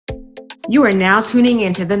You are now tuning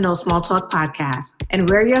into the No Small Talk podcast, and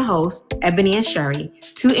we're your hosts, Ebony and Sherry,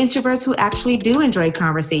 two introverts who actually do enjoy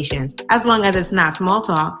conversations, as long as it's not small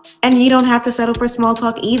talk. And you don't have to settle for small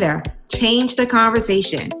talk either. Change the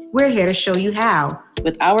conversation. We're here to show you how.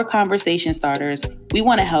 With our conversation starters, we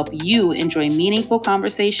want to help you enjoy meaningful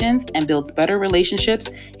conversations and build better relationships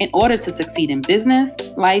in order to succeed in business,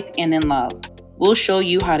 life, and in love. We'll show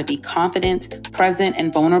you how to be confident, present,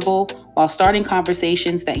 and vulnerable while starting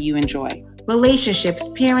conversations that you enjoy. Relationships,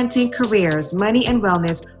 parenting, careers, money, and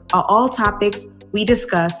wellness are all topics we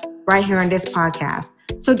discuss right here on this podcast.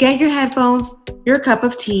 So get your headphones, your cup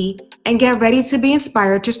of tea, and get ready to be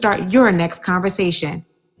inspired to start your next conversation.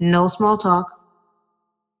 No small talk.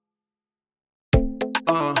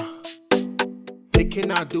 They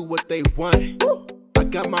cannot do what they want. I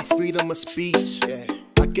got my freedom of speech.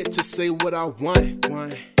 I get to say what I want.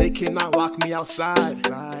 They cannot lock me outside.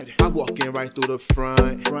 I walk in right through the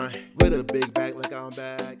front with a big bag like I'm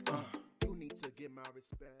back. You need to get my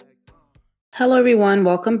respect. Hello, everyone.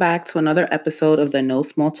 Welcome back to another episode of the No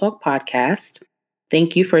Small Talk podcast.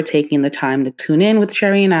 Thank you for taking the time to tune in with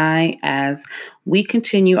Sherry and I as we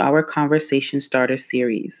continue our Conversation Starter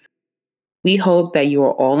series. We hope that you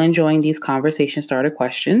are all enjoying these Conversation Starter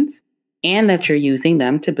questions and that you're using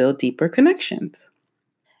them to build deeper connections.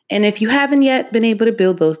 And if you haven't yet been able to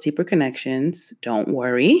build those deeper connections, don't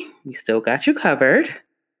worry, we still got you covered,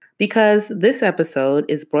 because this episode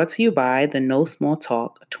is brought to you by the No Small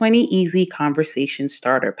Talk 20 Easy Conversation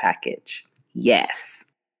Starter Package. Yes,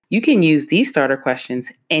 you can use these starter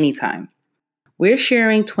questions anytime. We're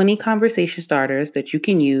sharing 20 conversation starters that you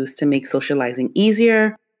can use to make socializing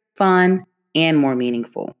easier, fun, and more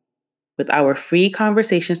meaningful. With our free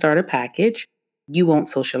Conversation Starter Package, you won't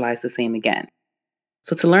socialize the same again.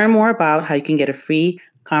 So to learn more about how you can get a free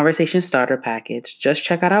Conversation Starter Package, just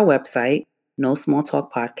check out our website,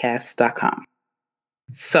 nosmalltalkpodcast.com.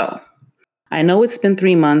 So, I know it's been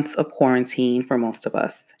 3 months of quarantine for most of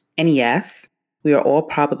us. And yes, we are all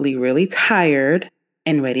probably really tired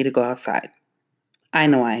and ready to go outside. I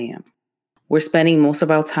know I am. We're spending most of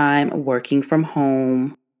our time working from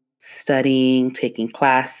home, studying, taking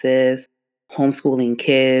classes, homeschooling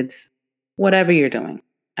kids, whatever you're doing.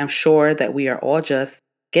 I'm sure that we are all just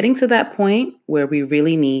getting to that point where we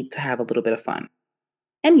really need to have a little bit of fun.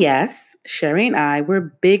 And yes, Sherry and I, we're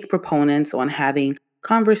big proponents on having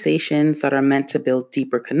conversations that are meant to build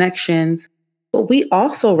deeper connections, but we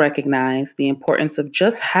also recognize the importance of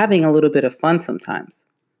just having a little bit of fun sometimes.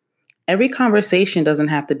 Every conversation doesn't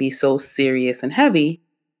have to be so serious and heavy.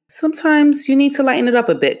 Sometimes you need to lighten it up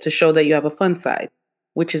a bit to show that you have a fun side,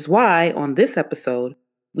 which is why on this episode,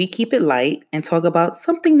 we keep it light and talk about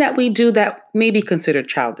something that we do that may be considered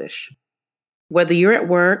childish. Whether you're at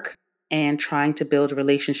work and trying to build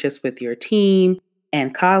relationships with your team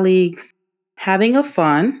and colleagues, having a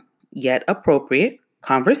fun, yet appropriate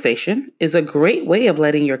conversation is a great way of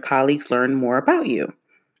letting your colleagues learn more about you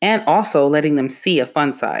and also letting them see a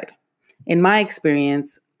fun side. In my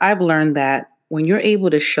experience, I've learned that when you're able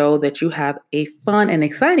to show that you have a fun and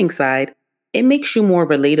exciting side, it makes you more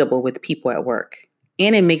relatable with people at work.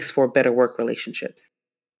 And it makes for better work relationships.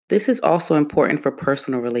 This is also important for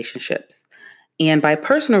personal relationships. And by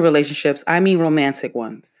personal relationships, I mean romantic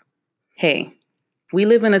ones. Hey, we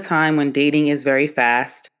live in a time when dating is very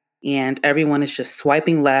fast and everyone is just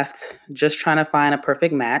swiping left, just trying to find a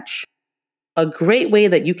perfect match. A great way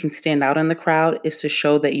that you can stand out in the crowd is to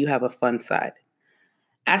show that you have a fun side.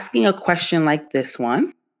 Asking a question like this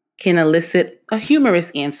one can elicit a humorous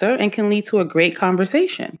answer and can lead to a great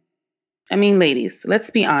conversation. I mean, ladies, let's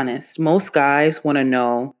be honest. Most guys want to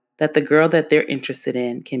know that the girl that they're interested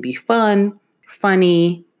in can be fun,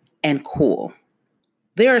 funny, and cool.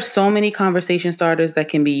 There are so many conversation starters that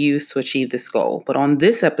can be used to achieve this goal. But on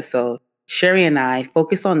this episode, Sherry and I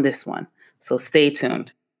focus on this one. So stay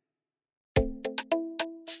tuned.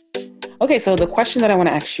 Okay, so the question that I want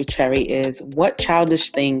to ask you, Sherry, is what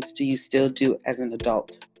childish things do you still do as an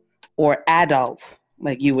adult? Or adult,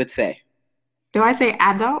 like you would say? Do I say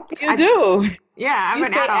adult? You do. Yeah, I'm You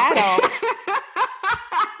an say adult.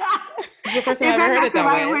 It's the first time I've ever heard it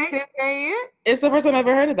that way. Way to say it? It's the first time I've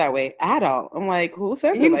ever heard it that way. Adult. I'm like, who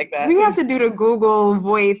says it like that? We have to do the Google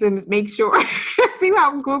voice and make sure. See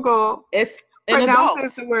how Google It's an adult.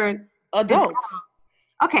 pronounces the word. Adult.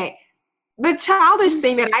 Okay. The childish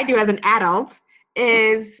thing that I do as an adult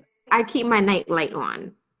is I keep my night light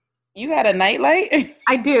on. You got a nightlight?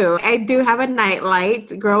 I do. I do have a night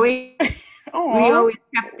light. Growing, we always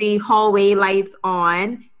kept the hallway lights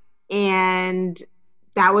on, and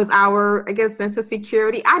that was our, I guess, sense of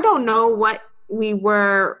security. I don't know what we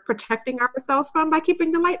were protecting ourselves from by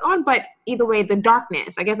keeping the light on. But either way, the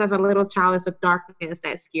darkness, I guess as a little child, it's the darkness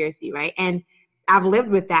that scares you, right? And I've lived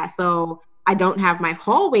with that. So I don't have my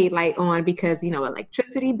hallway light on because,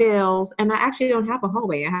 electricity bills. And I actually don't have a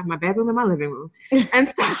hallway. I have my bedroom and my living room. And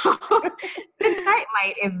so the night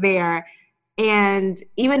light is there. And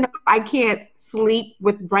even though I can't sleep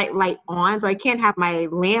with bright light on, so I can't have my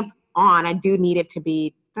lamp on, I do need it to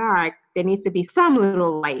be dark. There needs to be some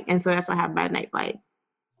little light. And so that's why I have my night light.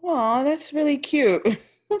 Oh, that's really cute.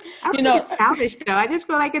 I think it's childish though. I just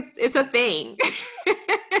feel like it's a thing.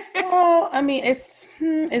 Well, I mean, is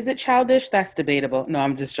it childish? That's debatable. No,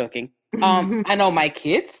 I'm just joking. I know my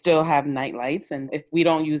kids still have night lights, and if we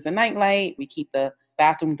don't use the night light, we keep the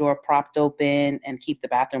bathroom door propped open and keep the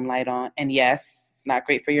bathroom light on. And yes, it's not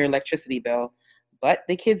great for your electricity bill, but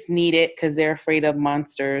the kids need it because they're afraid of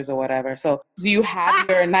monsters or whatever. So do you have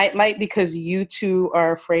your night light because you two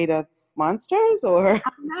are afraid of monsters, or?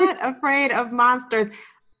 I'm not afraid of monsters.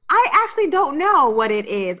 I actually don't know what it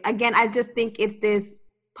is. Again, I just think it's this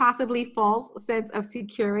possibly false sense of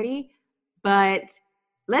security. But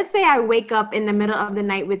let's say I wake up in the middle of the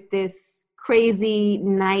night with this crazy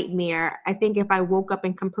nightmare. I think if I woke up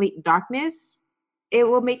in complete darkness, it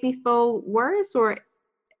will make me feel worse or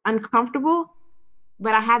uncomfortable.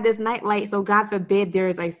 But I have this night light, so God forbid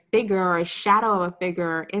there's a figure or a shadow of a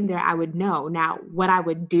figure in there, I would know. Now, what I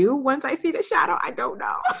would do once I see the shadow, I don't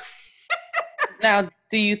know. Now,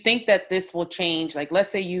 do you think that this will change? Like,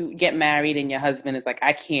 let's say you get married and your husband is like,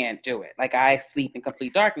 I can't do it. Like, I sleep in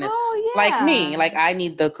complete darkness. Oh, yeah. Like me, like I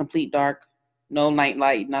need the complete dark, no night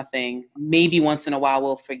light, nothing. Maybe once in a while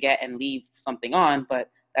we'll forget and leave something on, but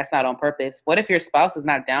that's not on purpose. What if your spouse is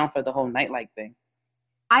not down for the whole nightlight thing?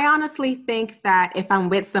 I honestly think that if I'm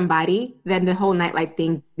with somebody, then the whole nightlight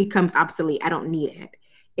thing becomes obsolete. I don't need it.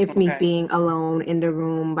 It's me being alone in the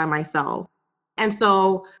room by myself. And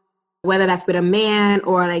so whether that's with a man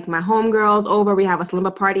or like my homegirls over, we have a slumber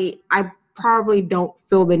party, I probably don't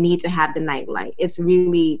feel the need to have the nightlight. It's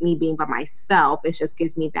really me being by myself. It just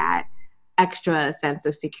gives me that extra sense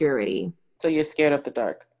of security. So you're scared of the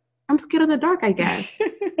dark? I'm scared of the dark, I guess.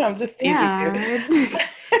 I'm just teasing you.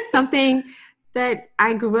 Something that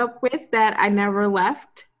I grew up with that I never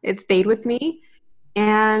left. It stayed with me.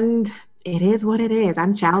 And it is what it is.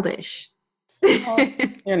 I'm childish.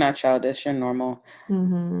 You're not childish. You're normal.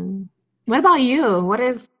 Mm-hmm. What about you? What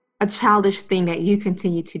is a childish thing that you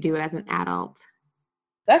continue to do as an adult?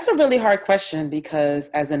 That's a really hard question because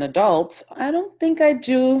as an adult, I don't think I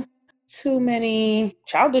do too many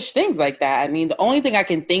childish things like that. I mean, the only thing I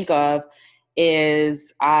can think of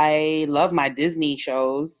is I love my Disney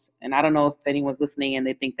shows. And I don't know if anyone's listening and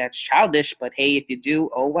they think that's childish, but hey, if you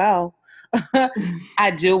do, oh well.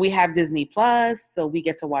 I do. We have Disney Plus, so we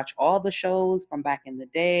get to watch all the shows from back in the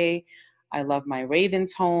day. I love my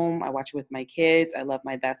Raven's Home. I watch it with my kids. I love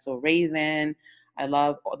my That's So Raven. I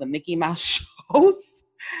love all the Mickey Mouse shows.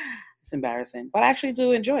 It's embarrassing, but I actually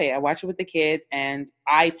do enjoy it. I watch it with the kids, and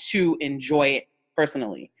I too enjoy it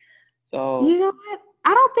personally. So you know what?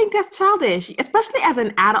 I don't think that's childish, especially as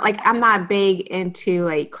an adult. Like, I'm not big into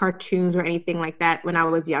like cartoons or anything like that. When I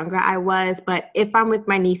was younger, I was. But if I'm with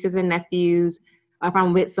my nieces and nephews, or if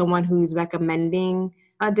I'm with someone who's recommending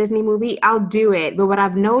a Disney movie, I'll do it. But what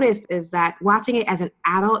I've noticed is that watching it as an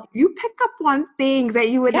adult, you pick up on things that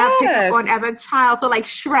you would not pick up on as a child. So like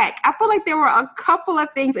Shrek, I feel like there were a couple of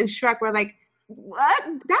things in Shrek where like, what?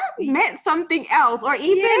 That meant something else. Or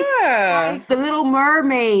even like The Little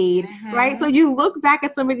Mermaid, right? So you look back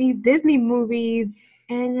at some of these Disney movies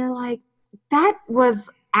and you're like, that was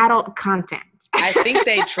adult content. I think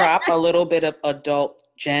they drop a little bit of adult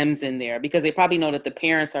gems in there because they probably know that the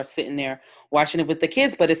parents are sitting there watching it with the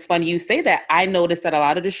kids. But it's funny you say that. I noticed that a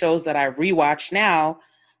lot of the shows that I rewatch now,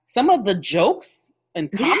 some of the jokes and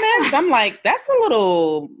comments, I'm like, that's a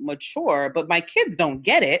little mature, but my kids don't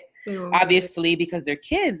get it. Obviously, because they're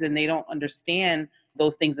kids and they don't understand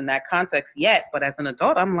those things in that context yet. But as an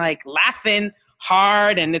adult, I'm like laughing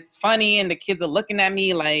hard and it's funny and the kids are looking at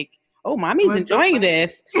me like, oh, mommy's enjoying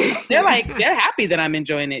this. They're happy that I'm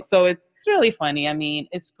enjoying it. So it's really funny. I mean,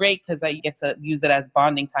 it's great because I get to use it as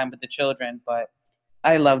bonding time with the children. But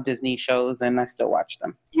I love Disney shows and I still watch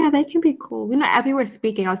them. Yeah, they can be cool. You know, as we were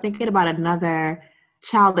speaking, I was thinking about another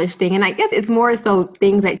childish thing. And I guess it's more so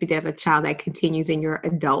things that you did as a child that continues in your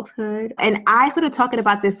adulthood. And I started talking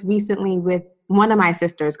about this recently with one of my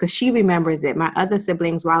sisters because she remembers it. My other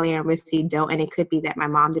siblings, Wally and Rissy, don't. And it could be that my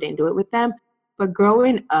mom didn't do it with them. But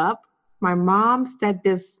growing up, my mom said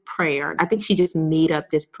this prayer. I think she just made up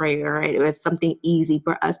this prayer. It was something easy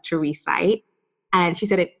for us to recite. And she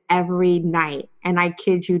said it every night. And I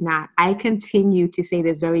kid you not, I continue to say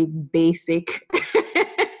this very basic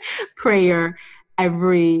prayer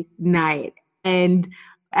every night. And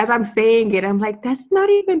as I'm saying it, I'm like, that's not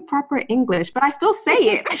even proper English, but I still say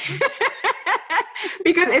it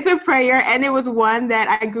because it's a prayer. And it was one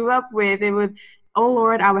that I grew up with. It was, "Oh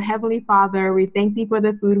Lord, our Heavenly Father, we thank thee for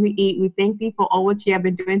the food we eat. We thank thee for all what you have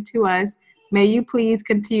been doing to us. May you please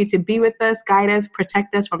continue to be with us, guide us,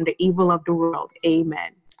 protect us from the evil of the world.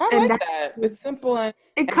 Amen." I like that. It's simple and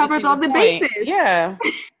it covers all the bases. Yeah.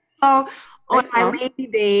 So on my lazy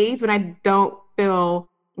days when I don't feel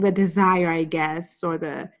the desire, I guess, or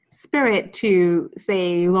the spirit to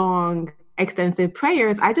say long, extensive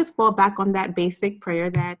prayers, I just fall back on that basic prayer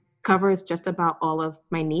that covers just about all of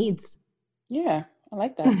my needs. Yeah, I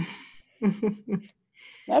like that.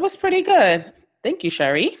 That was pretty good. Thank you,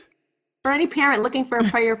 Sherry. For any parent looking for a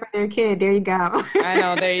prayer for their kid, there you go. I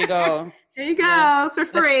know, there you go. There you go. Yeah. It's for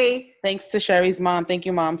free. Thanks to Sherry's mom. Thank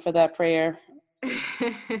you, Mom, for that prayer.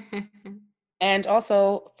 And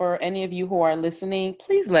also, for any of you who are listening,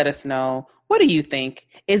 please let us know. What do you think?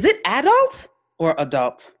 Is it adult or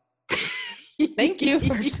adult? Thank you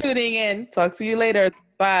for tuning in. Talk to you later.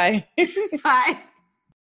 Bye. Bye.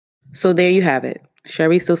 So there you have it.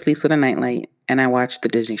 Sherry still sleeps with a nightlight, and I watch the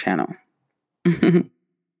Disney Channel.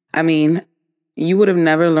 I mean, you would have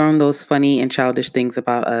never learned those funny and childish things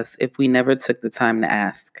about us if we never took the time to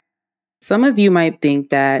ask. Some of you might think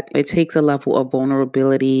that it takes a level of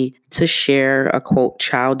vulnerability to share a, quote,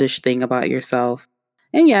 childish thing about yourself.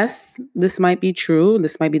 And yes, this might be true.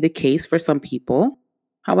 This might be the case for some people.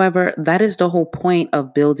 However, that is the whole point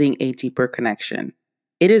of building a deeper connection.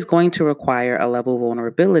 It is going to require a level of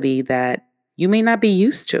vulnerability that you may not be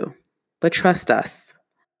used to. But trust us,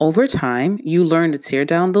 over time, you learn to tear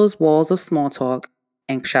down those walls of small talk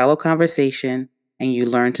and shallow conversation, and you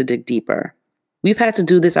learn to dig deeper. We've had to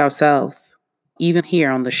do this ourselves, even here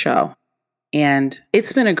on the show. And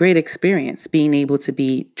it's been a great experience being able to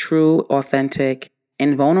be true, authentic,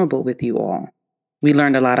 and vulnerable with you all. We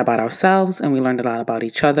learned a lot about ourselves and we learned a lot about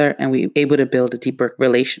each other, and we were able to build a deeper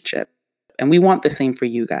relationship. And we want the same for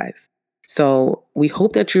you guys. So we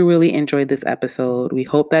hope that you really enjoyed this episode. We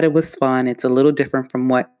hope that it was fun. It's a little different from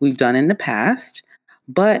what we've done in the past,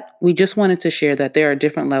 but we just wanted to share that there are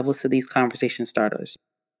different levels to these conversation starters.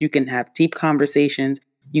 You can have deep conversations.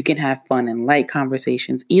 You can have fun and light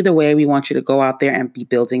conversations. Either way, we want you to go out there and be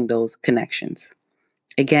building those connections.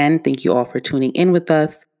 Again, thank you all for tuning in with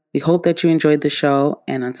us. We hope that you enjoyed the show.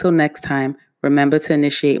 And until next time, remember to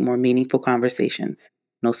initiate more meaningful conversations.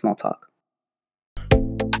 No small talk.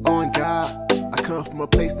 On God, I come from a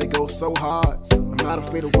place that goes so hard. I'm not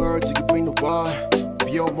afraid of words, you can bring the war.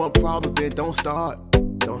 If you don't want problems, then don't start.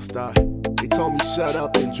 Don't start. They told me shut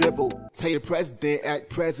up and dribble. Tell your president act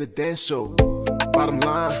presidential. Bottom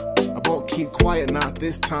line, I won't keep quiet, not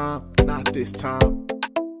this time, not this time.